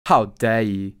How dare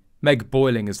ye? Meg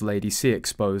Boiling as Lady C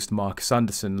exposed Marcus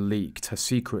Anderson leaked her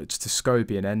secrets to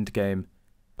Scobie in Endgame.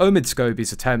 Omid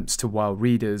Scobee's attempts to wow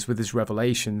readers with his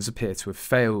revelations appear to have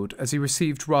failed, as he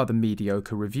received rather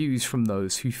mediocre reviews from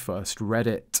those who first read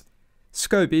it.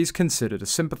 Scobie is considered a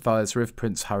sympathizer of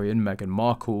Prince Harry and Meghan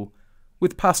Markle,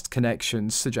 with past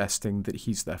connections suggesting that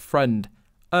he's their friend,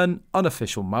 an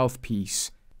unofficial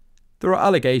mouthpiece. There are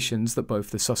allegations that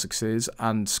both the Sussexes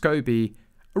and Scobie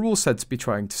are all said to be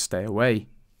trying to stay away.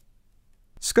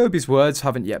 Scobie's words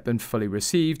haven't yet been fully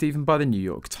received even by the New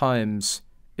York Times,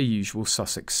 a usual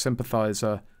Sussex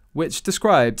sympathizer, which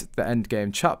described the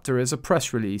Endgame chapter as a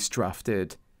press release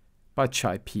drafted by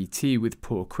Chai PT with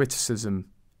poor criticism.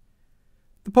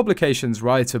 The publication's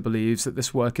writer believes that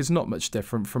this work is not much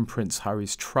different from Prince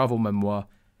Harry's travel memoir,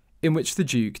 in which the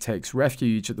Duke takes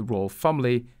refuge at the royal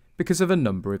family because of a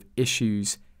number of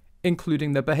issues,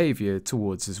 including their behaviour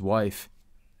towards his wife.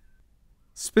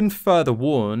 It's been further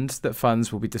warned that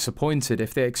fans will be disappointed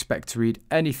if they expect to read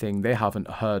anything they haven't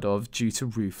heard of due to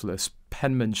ruthless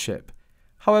penmanship.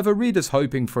 However, readers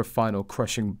hoping for a final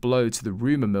crushing blow to the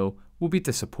rumour mill will be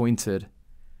disappointed.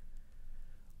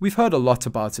 We've heard a lot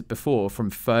about it before,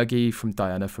 from Fergie, from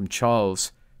Diana, from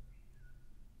Charles,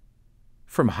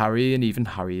 from Harry, and even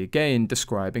Harry again,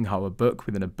 describing how a book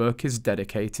within a book is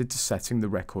dedicated to setting the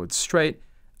record straight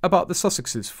about the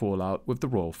Sussexes' fallout with the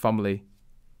royal family.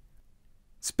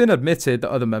 It's been admitted that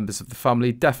other members of the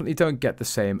family definitely don't get the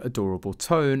same adorable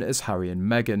tone as Harry and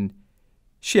Meghan.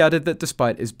 She added that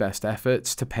despite his best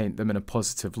efforts to paint them in a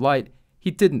positive light,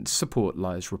 he didn't support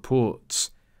lies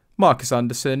reports. Marcus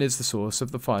Anderson is the source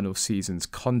of the final season's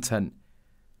content.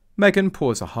 Meghan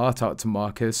pours her heart out to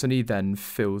Marcus and he then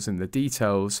fills in the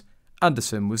details.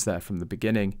 Anderson was there from the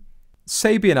beginning.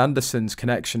 Scobie and Anderson's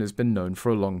connection has been known for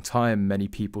a long time. Many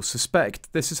people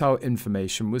suspect this is how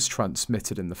information was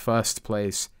transmitted in the first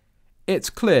place. It's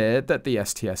clear that the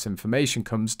STS information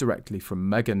comes directly from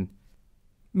Meghan.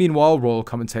 Meanwhile, royal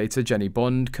commentator Jenny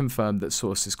Bond confirmed that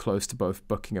sources close to both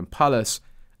Buckingham Palace,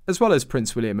 as well as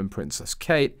Prince William and Princess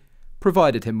Kate,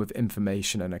 provided him with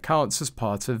information and accounts as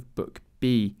part of Book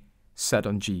B, said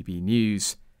on GB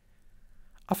News.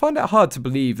 I find it hard to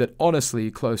believe that honestly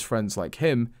close friends like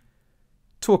him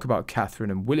talk about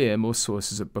Catherine and William, or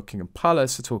sources at Buckingham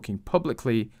Palace are talking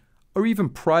publicly or even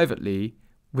privately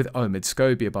with Omid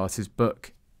Scobee about his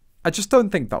book. I just don't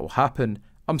think that will happen.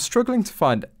 I'm struggling to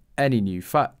find any new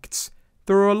facts.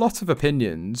 There are a lot of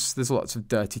opinions, there's lots of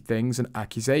dirty things and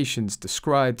accusations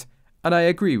described, and I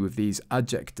agree with these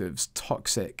adjectives: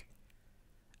 toxic.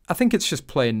 I think it's just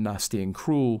plain nasty and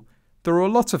cruel. There are a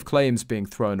lot of claims being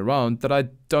thrown around that I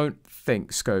don't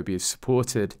think Scobie has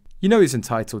supported. You know he's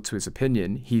entitled to his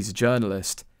opinion, he's a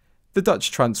journalist. The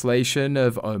Dutch translation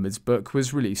of Omid's book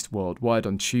was released worldwide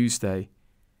on Tuesday.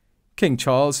 King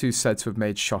Charles, who's said to have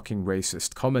made shocking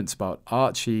racist comments about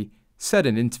Archie, said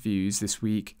in interviews this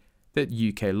week that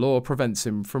UK law prevents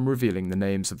him from revealing the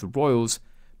names of the royals,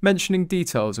 mentioning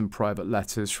details in private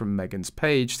letters from Meghan's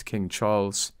page to King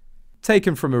Charles.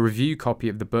 Taken from a review copy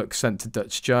of the book sent to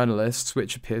Dutch journalists,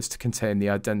 which appears to contain the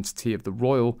identity of the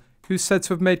royal, who's said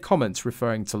to have made comments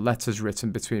referring to letters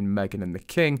written between Meghan and the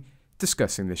King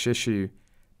discussing this issue,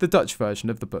 the Dutch version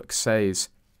of the book says.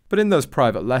 But in those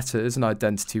private letters, an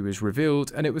identity was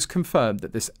revealed, and it was confirmed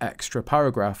that this extra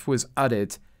paragraph was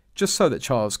added just so that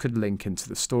Charles could link into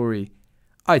the story.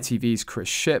 ITV's Chris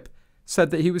Shipp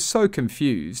said that he was so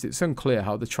confused it's unclear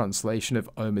how the translation of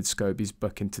Omid Scobee's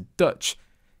book into Dutch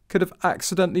could have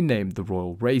accidentally named the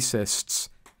royal racists,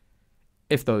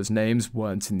 if those names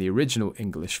weren't in the original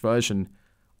English version.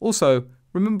 Also,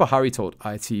 remember Harry told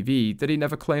ITV that he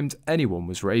never claimed anyone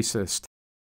was racist.